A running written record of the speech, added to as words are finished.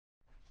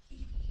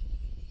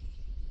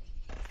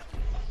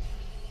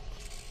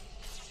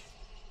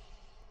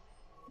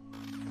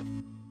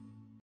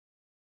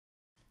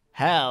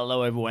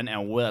Hello everyone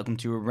and welcome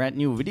to a brand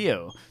new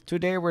video.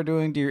 Today we're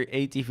doing the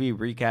ATV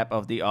recap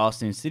of the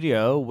Austin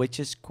studio, which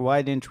is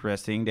quite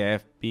interesting. They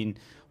have been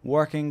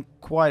working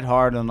quite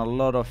hard on a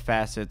lot of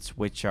facets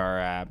which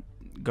are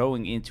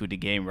going into the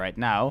game right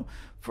now.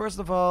 First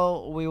of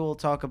all, we will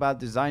talk about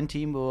design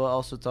team. We will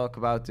also talk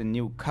about the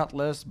new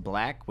Cutlass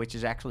Black, which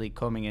is actually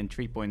coming in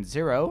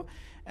 3.0.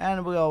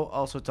 And we'll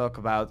also talk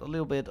about a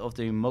little bit of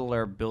the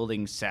modular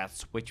building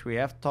sets, which we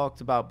have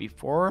talked about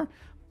before.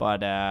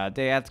 But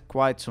they had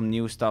quite some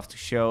new stuff to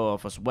show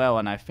off as well,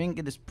 and I think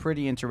it is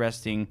pretty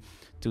interesting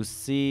to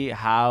see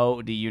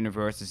how the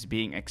universe is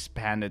being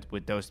expanded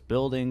with those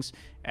buildings,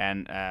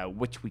 and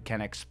which we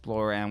can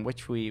explore and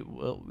which we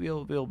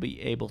will be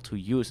able to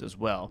use as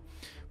well.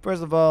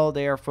 First of all,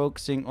 they are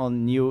focusing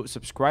on new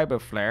subscriber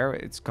flare.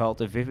 It's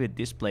called a vivid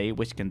display,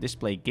 which can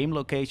display game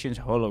locations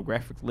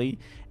holographically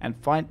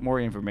and find more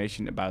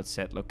information about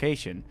said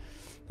location.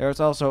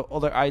 There's also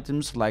other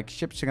items like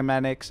ship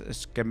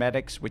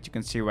schematics, which you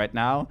can see right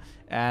now,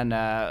 and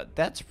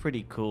that's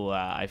pretty cool,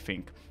 I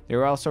think.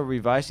 They're also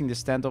revising the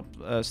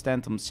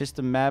stand-on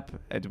system map.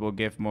 It will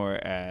give more.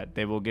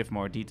 They will give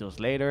more details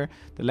later.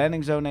 The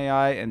landing zone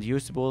AI and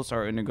usables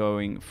are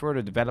undergoing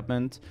further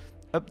development.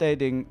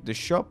 Updating the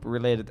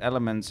shop-related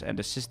elements and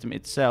the system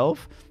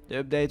itself.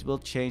 The update will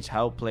change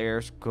how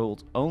players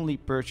could only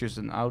purchase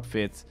an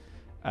outfit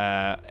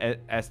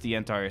as the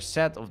entire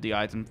set of the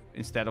item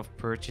instead of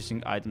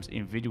purchasing items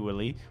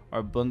individually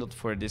or bundled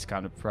for a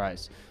discounted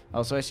price.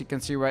 Also, as you can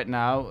see right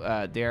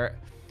now, they're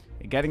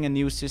getting a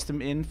new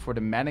system in for the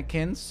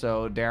mannequins,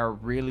 so they're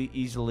really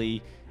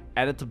easily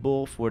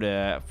editable for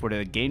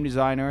the game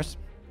designers.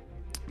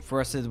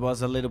 First it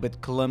was a little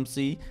bit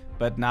clumsy,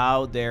 but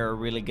now they're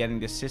really getting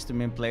the system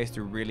in place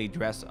to really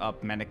dress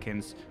up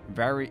mannequins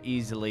very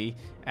easily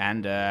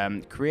and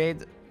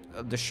create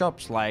the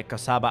shops like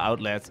Kasaba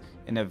Outlet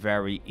in a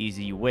very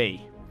easy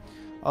way.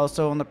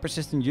 Also, on the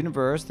Persistent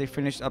Universe, they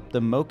finished up the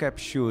mocap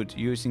shoot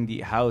using the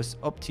House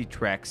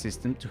OptiTrack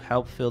system to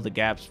help fill the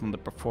gaps from the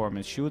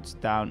performance shoots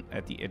down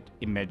at the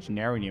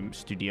Imaginarium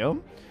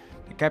studio.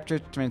 They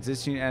captured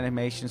transition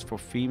animations for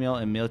female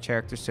and male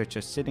characters, such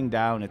as sitting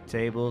down at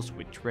tables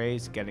with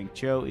trays, getting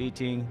cho,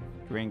 eating,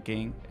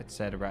 drinking,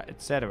 etc,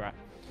 etc.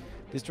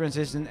 These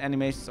transition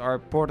animations are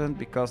important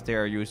because they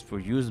are used for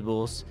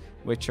usables,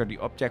 which are the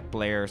object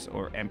players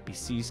or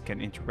NPCs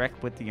can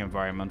interact with the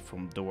environment,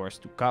 from doors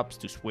to cups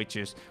to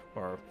switches,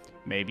 or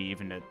maybe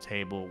even a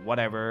table,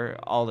 whatever.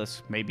 All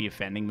this, maybe a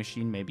vending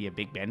machine, maybe a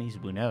Big Benny's,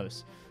 who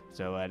knows.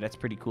 So that's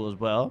pretty cool as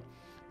well.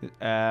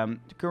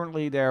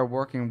 Currently they're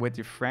working with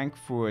the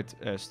Frankfurt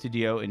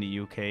studio in the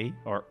UK,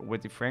 or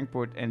with the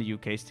Frankfurt and the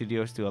UK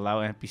studios, to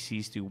allow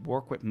NPCs to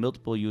work with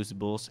multiple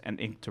usables and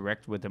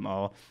interact with them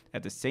all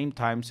at the same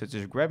time, such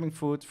as grabbing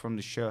food from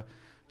the show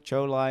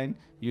line,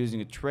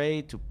 using a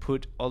tray to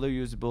put other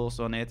usables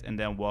on it, and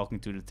then walking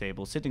to the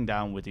table, sitting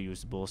down with the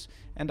usables,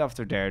 and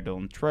after they're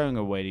done, throwing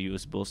away the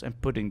usables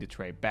and putting the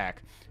tray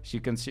back. So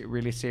you can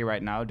really see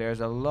right now there's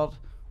a lot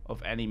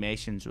of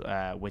animations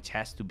which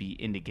has to be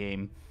in the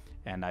game.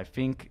 And I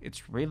think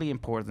it's really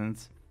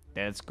important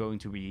that it's going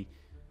to be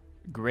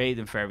great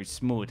and very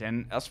smooth.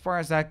 And as far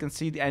as I can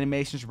see the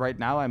animations right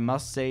now, I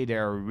must say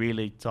they're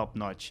really top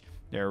notch.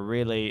 They're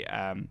really,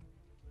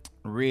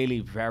 really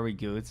very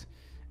good.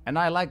 And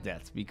I like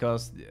that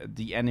because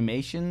the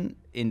animation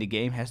in the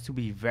game has to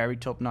be very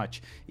top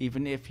notch.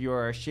 Even if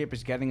your ship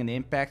is getting an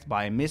impact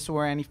by a missile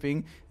or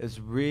anything, it's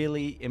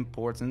really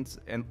important,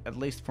 and at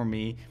least for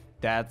me,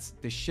 that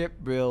the ship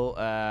will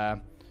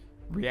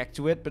react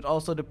to it, but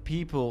also the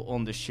people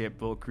on the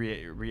ship will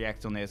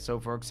react on it. So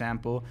for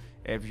example,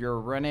 if you're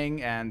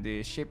running and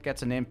the ship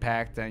gets an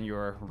impact, then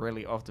you're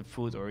really off the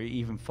foot or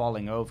even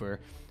falling over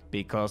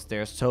because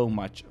there's so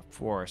much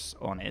force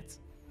on it.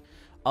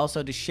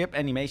 Also, the ship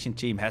animation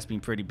team has been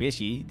pretty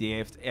busy.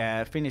 They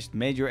have finished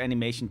major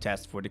animation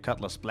tests for the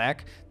Cutlass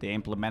Black. They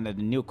implemented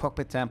a new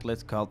cockpit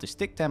template called the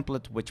stick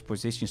template, which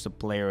positions the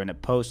player in a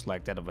pose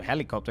like that of a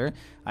helicopter.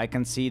 I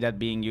can see that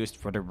being used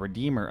for the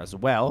Redeemer as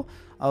well.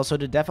 Also,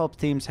 the DevOps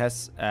teams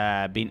has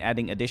been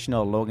adding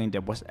additional logging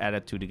that was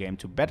added to the game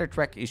to better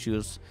track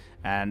issues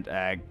and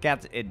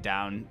get it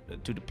down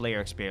to the player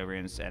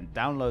experience and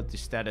download the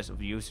status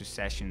of user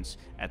sessions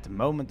at the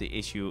moment the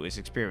issue is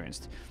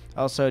experienced.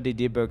 Also, they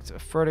debugged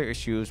further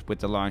issues with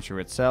the launcher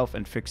itself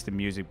and fixed the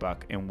music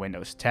bug in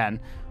Windows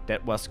 10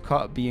 that was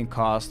being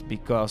caused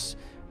because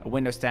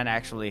Windows 10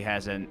 actually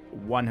has a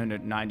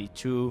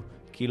 192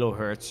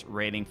 kilohertz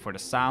rating for the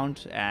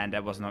sound, and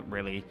that was not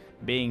really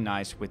being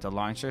nice with the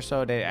launcher,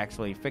 so they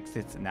actually fixed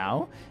it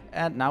now,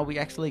 and now we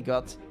actually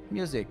got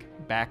music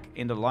back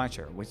in the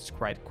launcher, which is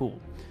quite cool.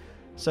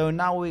 So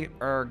now we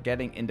are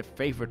getting in the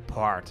favorite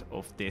part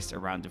of this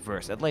around the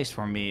verse, at least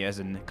for me as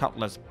a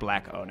Cutlass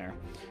Black owner.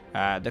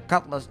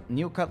 The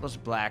new Cutlass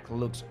Black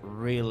looks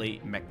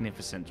really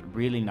magnificent,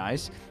 really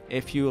nice.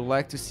 If you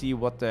like to see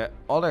what the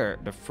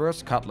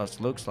first Cutlass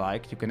looks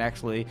like, you can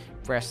actually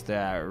press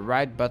the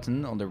right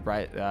button on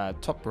the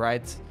top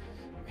right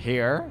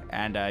here,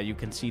 and you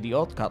can see the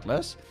old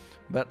Cutlass.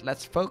 But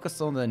let's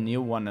focus on the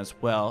new one as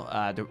well.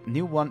 The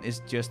new one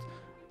is just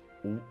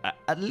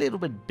a little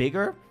bit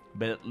bigger,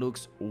 but it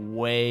looks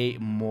way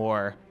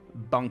more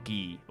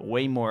bunky,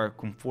 way more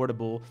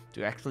comfortable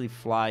to actually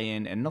fly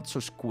in, and not so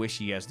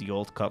squishy as the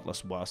old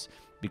Cutlass was,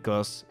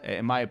 because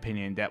in my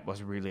opinion that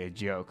was really a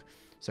joke.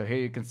 So here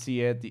you can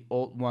see it, the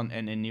old one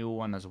and the new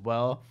one as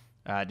well.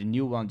 The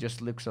new one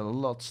just looks a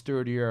lot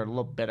sturdier, a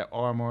lot better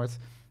armored,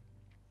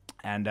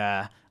 and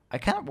I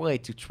can't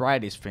wait to try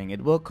this thing.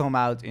 It will come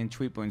out in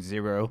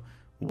 3.0,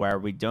 where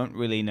we don't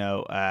really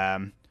know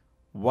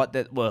what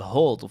that will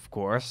hold, of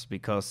course,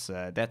 because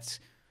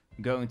that's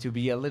going to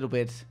be a little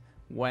bit,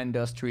 when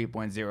does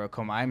 3.0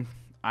 come?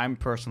 I'm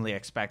personally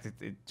expected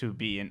it to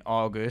be in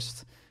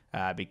August,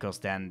 because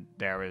then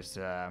there is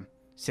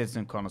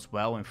CitizenCon as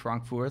well in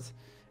Frankfurt.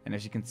 And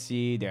as you can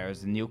see,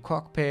 there's a new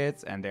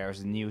cockpit and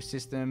there's a new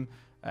system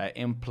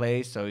in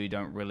place, so you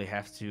don't really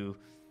have to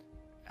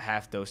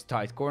have those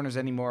tight corners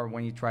anymore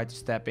when you try to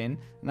step in.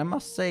 And I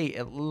must say,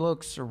 it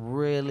looks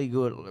really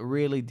good,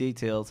 really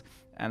detailed,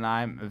 and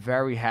I'm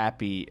very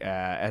happy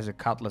as a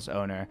Cutlass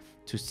owner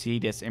to see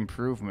this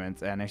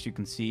improvement. And as you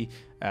can see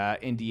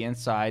in the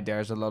inside,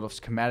 there's a lot of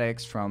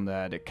schematics from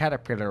the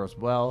Caterpillar as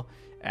well.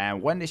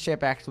 And when the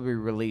ship actually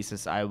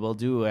releases, I will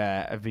do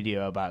a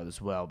video about it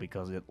as well,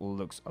 because it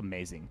looks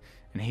amazing.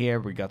 And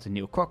here we got the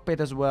new cockpit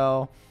as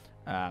well.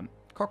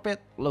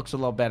 Cockpit looks a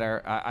lot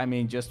better. I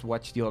mean, just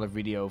watch the other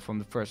video from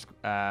the first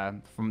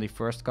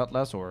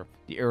Cutlass, or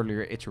the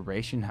earlier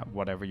iteration,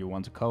 whatever you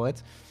want to call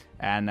it.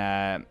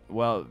 And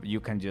well, you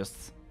can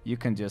just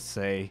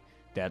say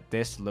that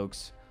this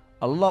looks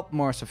a lot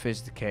more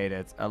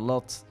sophisticated, a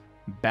lot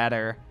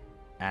better,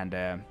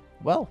 and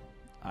well,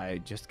 I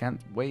just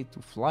can't wait to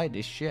fly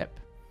this ship.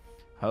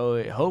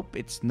 I hope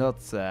it's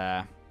not,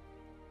 at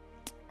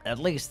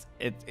least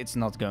it's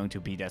not going to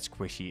be that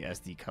squishy as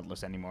the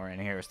Cutlass anymore. And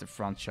here's the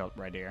front shot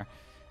right here.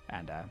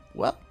 And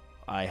well,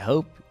 I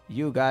hope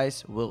you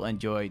guys will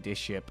enjoy this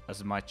ship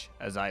as much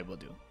as I will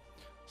do.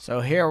 So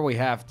here we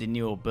have the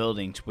new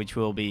buildings, which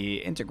will be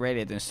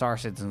integrated in Star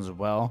Citizen as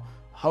well.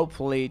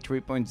 Hopefully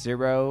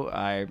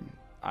 3.0,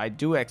 I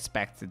do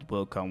expect it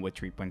will come with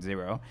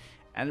 3.0.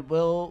 And it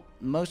will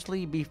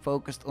mostly be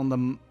focused on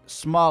the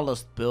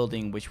smallest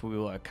building which we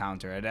will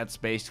encounter. That's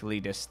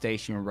basically the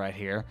station right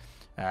here.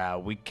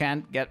 We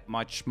can't get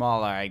much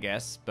smaller, I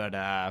guess, but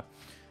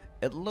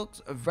it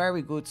looks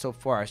very good so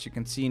far. As you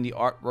can see in the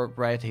artwork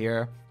right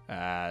here,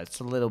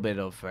 it's a little bit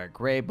of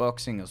gray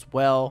boxing as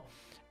well.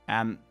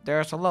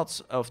 There's a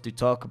lot to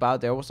talk about.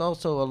 There was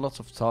also a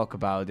lot of talk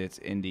about it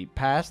in the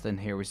past, and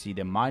here we see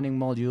the mining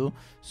module.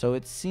 So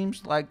it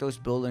seems like those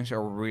buildings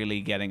are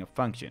really getting a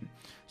function.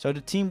 So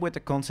the team with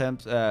the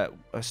concept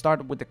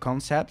started with the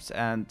concepts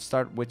and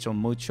started with some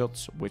mood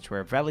shots, which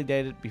were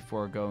validated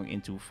before going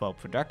into full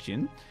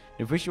production.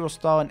 The visual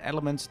style and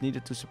elements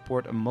needed to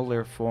support a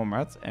modular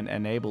format and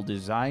enable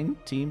design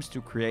teams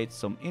to create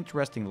some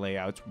interesting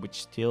layouts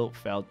which still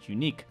felt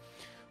unique.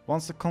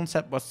 Once the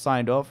concept was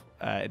signed off,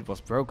 it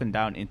was broken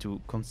down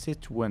into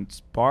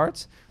constituent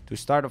parts to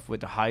start off with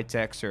the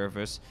high-tech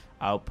service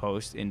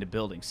outpost in the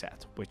building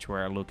set, which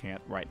we're looking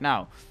at right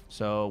now.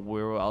 So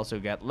we will also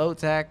get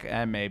low-tech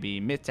and maybe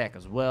mid-tech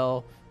as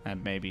well,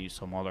 and maybe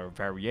some other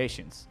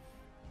variations.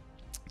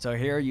 So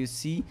here you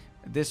see,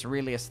 this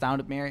really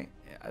astounded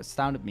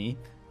me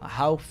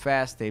how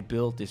fast they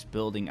built this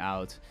building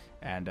out,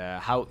 and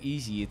how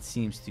easy it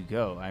seems to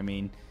go. I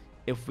mean,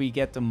 if we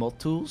get the mod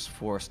tools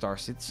for Star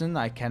Citizen,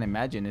 I can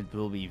imagine it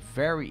will be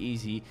very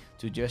easy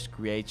to just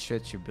create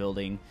such a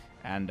building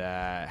and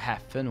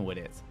have fun with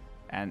it.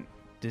 And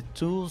the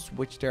tools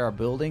which they are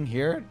building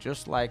here,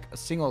 just like a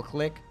single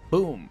click,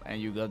 boom,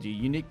 and you got your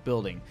unique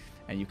building.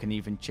 And you can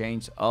even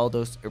change all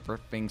those upper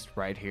things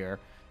right here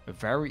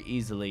very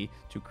easily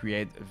to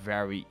create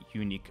very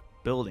unique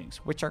buildings,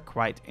 which are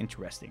quite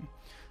interesting.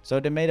 So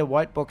they made a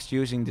white box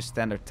using the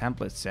standard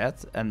template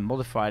set and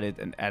modified it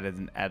and added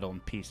an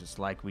add-on pieces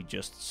like we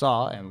just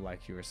saw and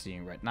like you are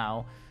seeing right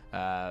now.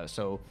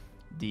 So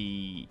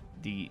the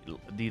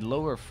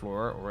lower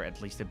floor, or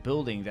at least the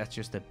building, that's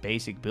just a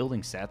basic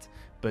building set,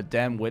 but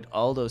then with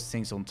all those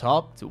things on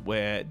top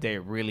where they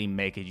really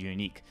make it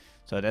unique.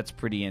 So that's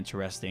pretty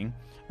interesting.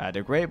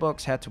 The gray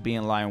box had to be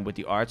in line with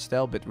the art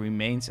style, but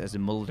remains as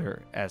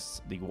similar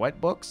as the white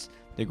box.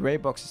 The gray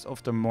box is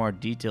often more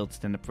detailed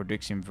than the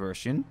production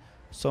version.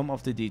 Some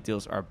of the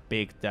details are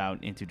baked down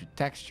into the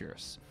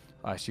textures.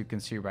 As you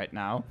can see right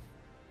now,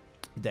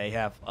 they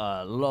have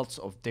lots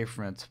of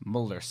different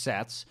molder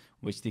sets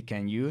which they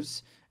can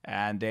use,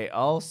 and they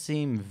all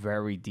seem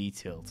very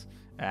detailed.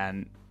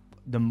 And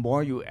the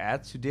more you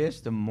add to this,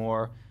 the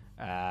more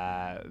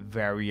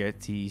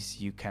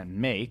varieties you can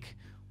make,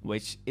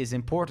 which is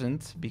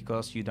important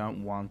because you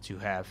don't want to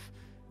have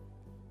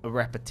a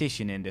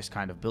repetition in this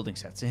kind of building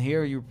sets. And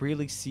here you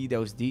really see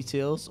those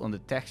details on the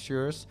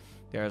textures.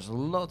 There's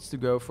lots to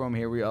go from.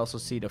 Here we also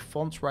see the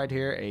fonts right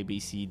here, A, B,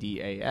 C,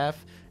 D, A,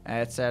 F,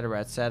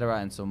 etc,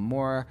 and some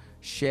more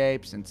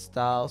shapes and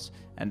styles,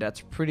 and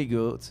that's pretty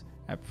good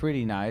and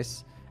pretty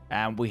nice.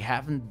 and we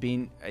haven't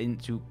been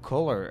into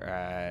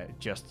color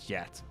just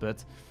yet.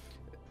 But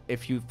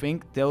if you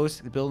think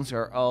those buildings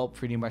are all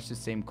pretty much the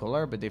same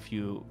color, but if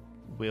you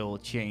will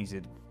change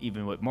it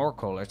even with more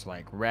colors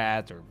like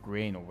red or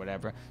green or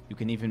whatever, you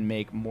can even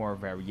make more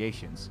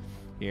variations.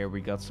 Here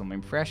we got some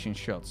impression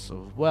shots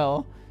as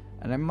well,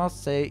 and I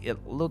must say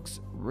it looks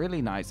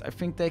really nice. I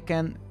think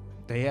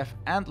they have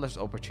endless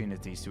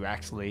opportunities to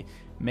actually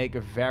make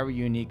a very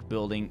unique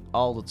building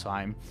all the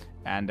time,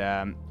 and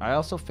I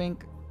also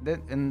think that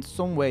in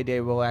some way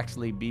they will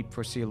actually be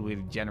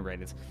procedurally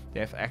generated. They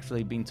have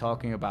actually been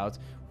talking about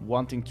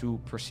wanting to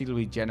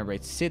procedurally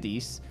generate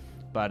cities,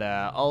 but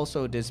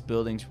also these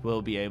buildings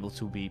will be able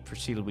to be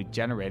procedurally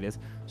generated,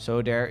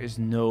 so there is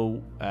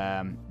no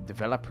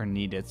developer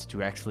needed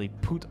to actually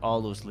put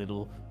all those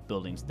little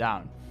buildings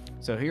down.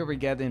 So here we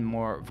get in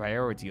more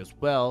variety as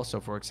well. So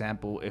for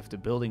example, if the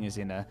building is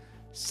in a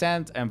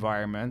sand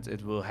environment,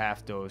 it will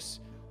have those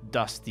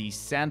dusty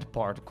sand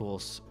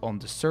particles on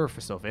the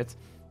surface of it,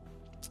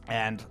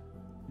 and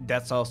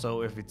that's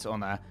also if it's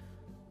on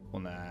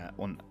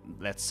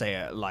let's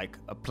say like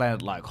a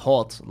planet like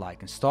hot,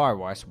 like in Star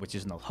Wars, which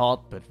is not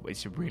hot but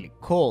it's really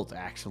cold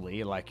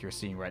actually, like you're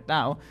seeing right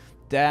now,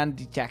 then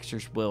the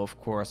textures will of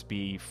course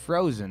be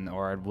frozen,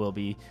 or it will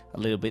be a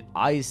little bit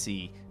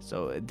icy.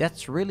 So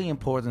that's really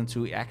important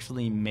to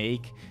actually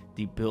make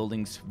the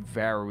buildings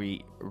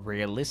very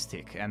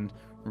realistic and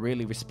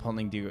really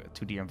responding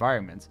to the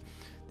environment.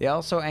 They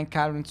also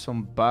encountered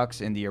some bugs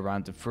in the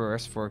around the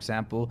verse. For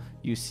example,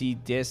 you see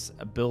this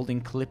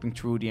building clipping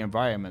through the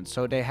environment,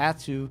 so they had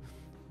to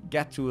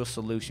get to a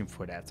solution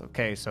for that.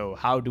 Okay, so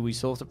how do we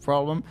solve the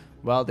problem?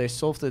 Well, they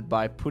solved it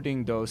by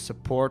putting those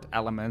support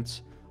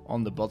elements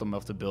on the bottom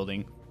of the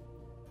building,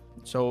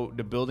 so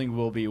the building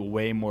will be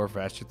way more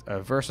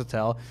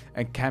versatile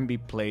and can be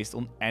placed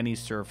on any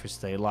surface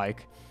they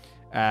like.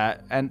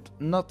 And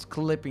not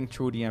clipping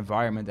through the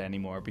environment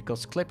anymore,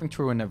 because clipping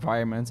through an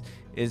environment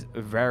is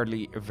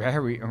very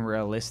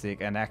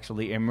unrealistic and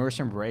actually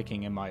immersion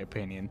breaking in my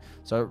opinion,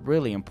 so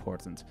really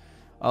important.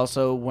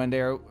 Also, when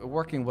they're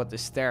working with the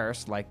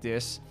stairs like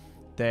this,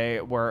 they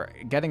were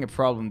getting a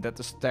problem that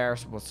the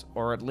stairs was,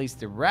 or at least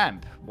the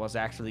ramp was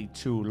actually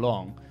too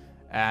long,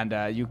 and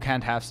you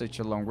can't have such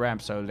a long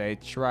ramp, so they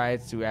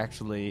tried to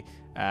actually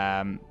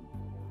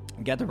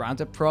get around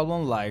the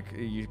problem, like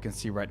you can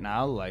see right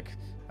now, like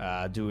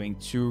doing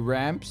 2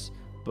 ramps,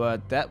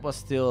 but that was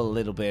still a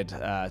little bit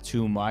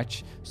too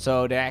much,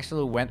 so they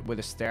actually went with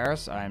the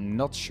stairs. I'm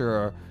not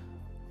sure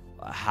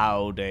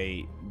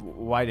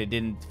why they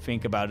didn't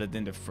think about it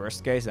in the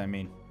first case. I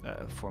mean,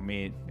 for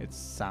me it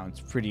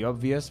sounds pretty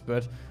obvious,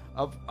 but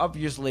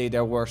obviously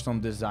there were some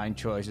design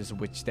choices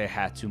which they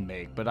had to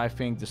make, but I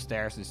think the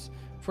stairs is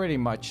pretty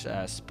much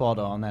spot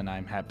on, and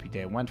I'm happy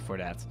they went for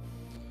that.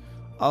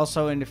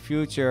 Also in the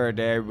future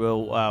they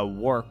will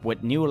work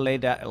with new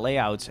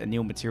layouts and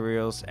new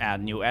materials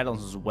and new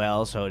add-ons as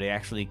well, so they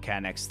actually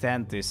can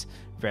extend this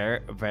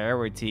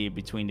variety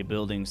between the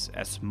buildings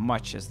as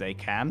much as they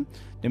can.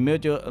 The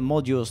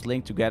modules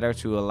link together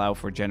to allow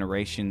for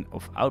generation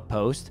of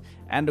outposts,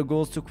 and the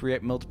goal is to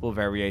create multiple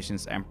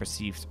variations and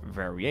perceived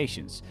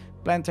variations.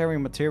 Planetary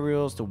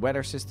materials, the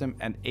weather system,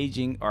 and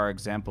aging are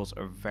examples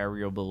of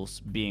variables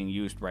being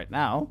used right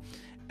now.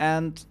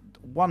 And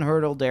one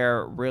hurdle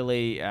they're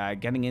really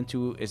getting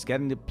into is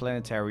getting the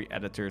planetary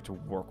editor to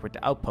work with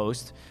the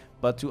outpost,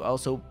 but to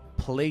also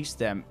place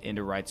them in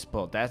the right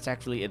spot.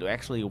 It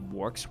actually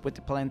works with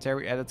the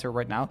planetary editor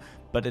right now,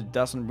 but it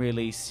doesn't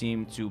really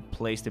seem to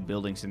place the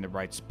buildings in the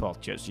right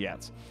spot just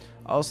yet.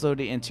 Also,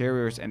 the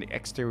interiors and the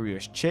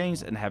exteriors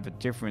change and have a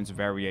different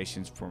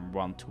variations from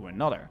one to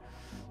another.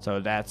 So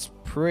that's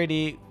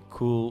pretty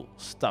cool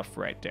stuff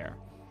right there.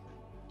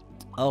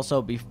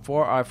 Also,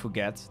 before I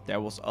forget,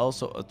 there was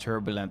also a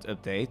Turbulent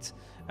update.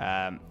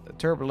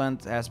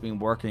 Turbulent has been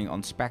working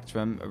on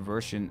Spectrum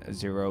version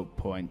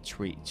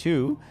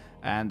 0.32,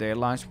 and they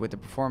launched with a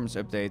performance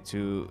update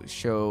to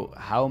show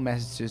how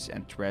messages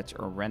and threads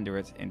are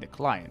rendered in the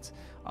client.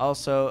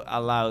 Also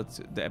allowed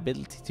the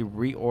ability to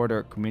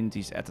reorder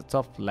communities at the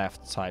top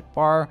left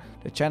sidebar.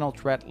 The channel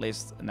thread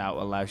list now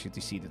allows you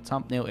to see the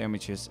thumbnail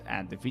images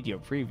and the video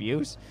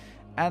previews.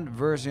 And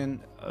version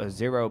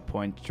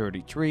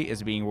 0.33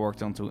 is being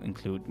worked on to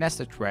include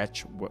nested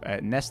threads,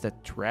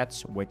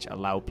 which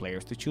allow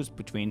players to choose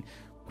between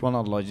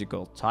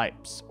chronological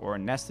types or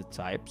nested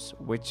types,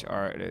 which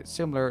are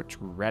similar to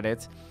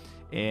Reddit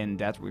in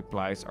that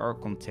replies are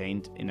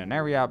contained in an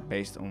area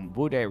based on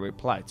who they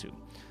reply to.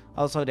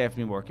 Also, they've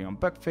been working on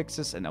bug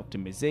fixes and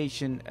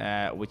optimization,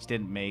 which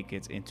didn't make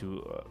it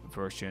into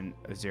version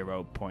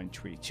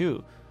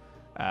 0.32,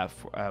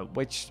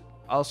 which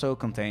also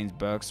contains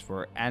bugs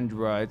for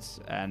Androids,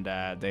 and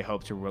they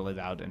hope to roll it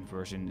out in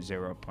version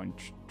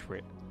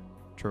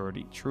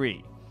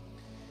 0.33.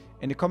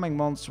 In the coming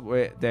months,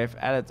 they've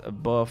added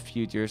above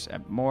features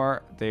and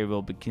more. They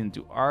will begin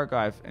to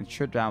archive and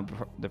shut down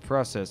the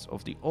process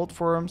of the old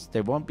forums.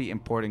 They won't be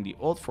importing the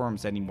old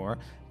forums anymore,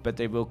 but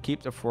they will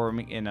keep the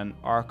foruming in an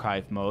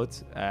archive mode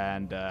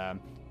and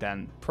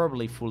then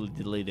probably fully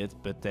delete it,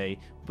 but they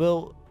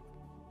will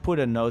put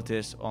a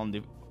notice on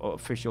the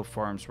official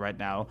forums right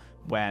now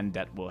when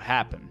that will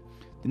happen.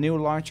 The new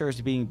launcher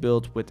is being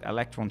built with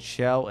Electron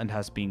shell and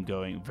has been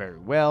going very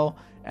well,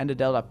 and the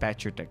Delta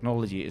Patcher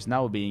technology is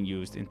now being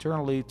used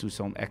internally to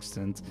some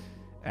extent,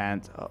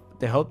 and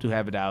they hope to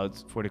have it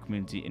out for the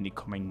community in the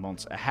coming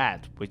months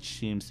ahead, which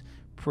seems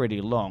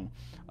pretty long.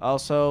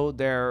 Also,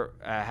 there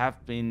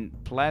have been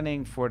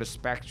planning for the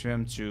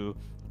Spectrum to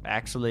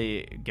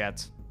actually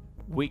get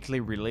weekly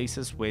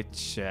releases,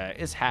 which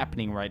is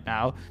happening right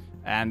now.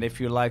 And if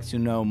you'd like to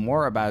know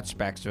more about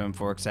Spectrum,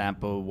 for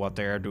example, what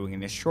they are doing in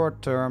the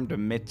short term, the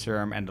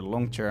mid-term and the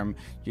long term,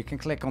 you can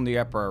click on the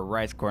upper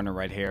right corner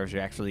right here so you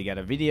actually get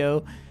a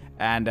video,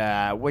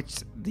 and which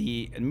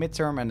the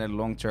mid-term and the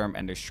long term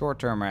and the short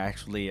term are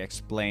actually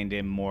explained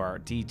in more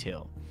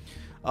detail.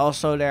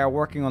 Also, they are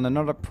working on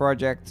another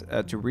project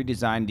to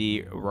redesign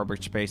the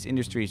Robert Space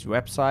Industries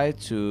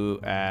website to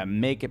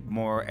make it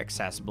more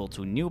accessible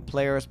to new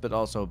players, but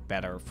also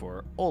better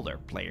for older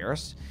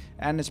players.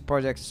 And this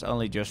project has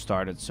only just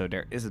started, so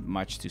there isn't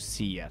much to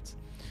see yet.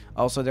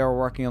 Also, they are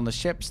working on the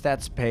ship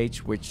stats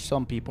page, which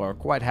some people are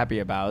quite happy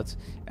about,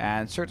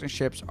 and certain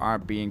ships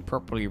aren't being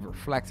properly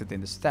reflected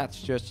in the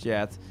stats just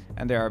yet,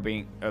 and they are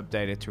being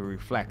updated to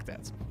reflect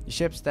that. The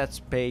ship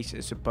stats page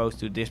is supposed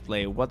to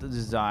display what the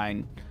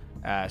design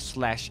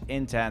slash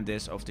intent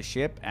is of the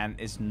ship, and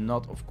is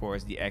not of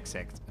course the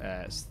exact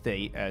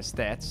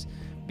stats,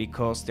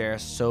 because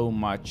there's so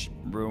much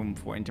room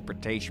for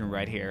interpretation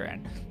right here,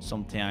 and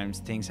sometimes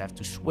things have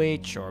to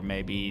switch, or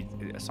maybe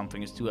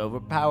something is too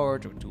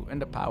overpowered or too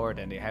underpowered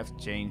and they have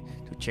to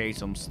change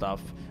some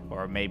stuff,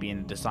 or maybe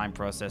in the design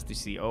process they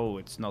see, oh,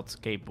 it's not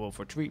capable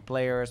for 3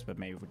 players but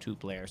maybe for 2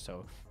 players.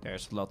 So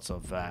there's lots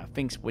of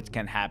things which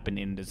can happen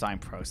in the design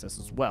process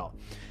as well.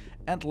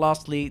 And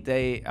lastly,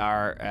 they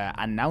are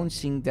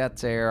announcing that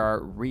they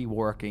are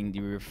reworking the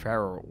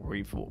referral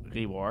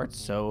rewards.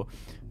 So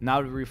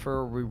now the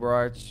referral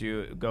rewards,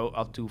 you go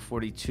up to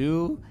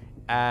 42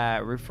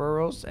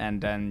 referrals, and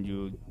then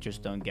you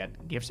just don't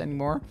get gifts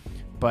anymore.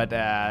 But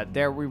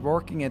they're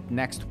reworking it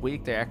next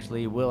week. They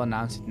actually will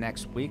announce it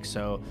next week.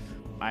 So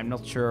I'm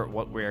not sure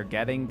what we're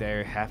getting.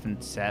 They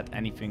haven't said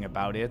anything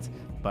about it.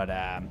 But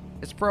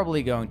it's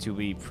probably going to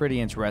be pretty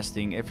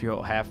interesting if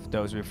you have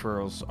those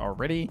referrals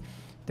already.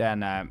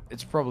 Then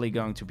it's probably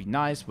going to be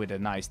nice with a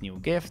nice new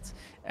gift.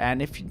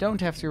 And if you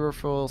don't have the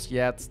referrals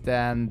yet,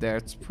 then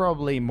there's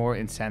probably more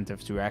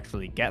incentive to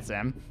actually get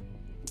them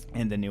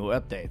in the new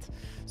update.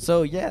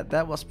 So yeah,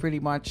 that was pretty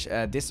much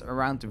this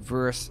around the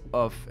verse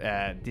of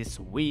this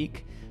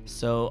week.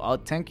 So I'll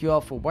thank you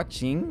all for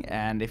watching,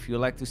 and if you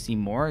like to see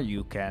more,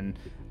 you can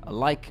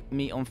like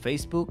me on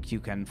Facebook, you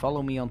can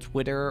follow me on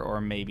Twitter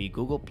or maybe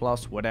Google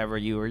Plus, whatever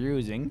you are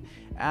using.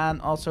 And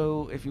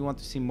also, if you want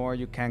to see more,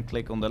 you can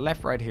click on the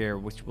left right here,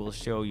 which will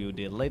show you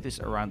the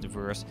latest around the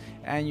verse,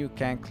 and you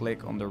can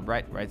click on the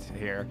right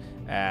here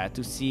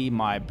to see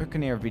my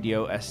Buccaneer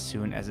video as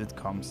soon as it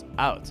comes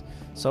out.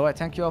 So I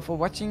thank you all for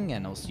watching,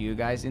 and I'll see you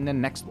guys in the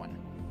next one.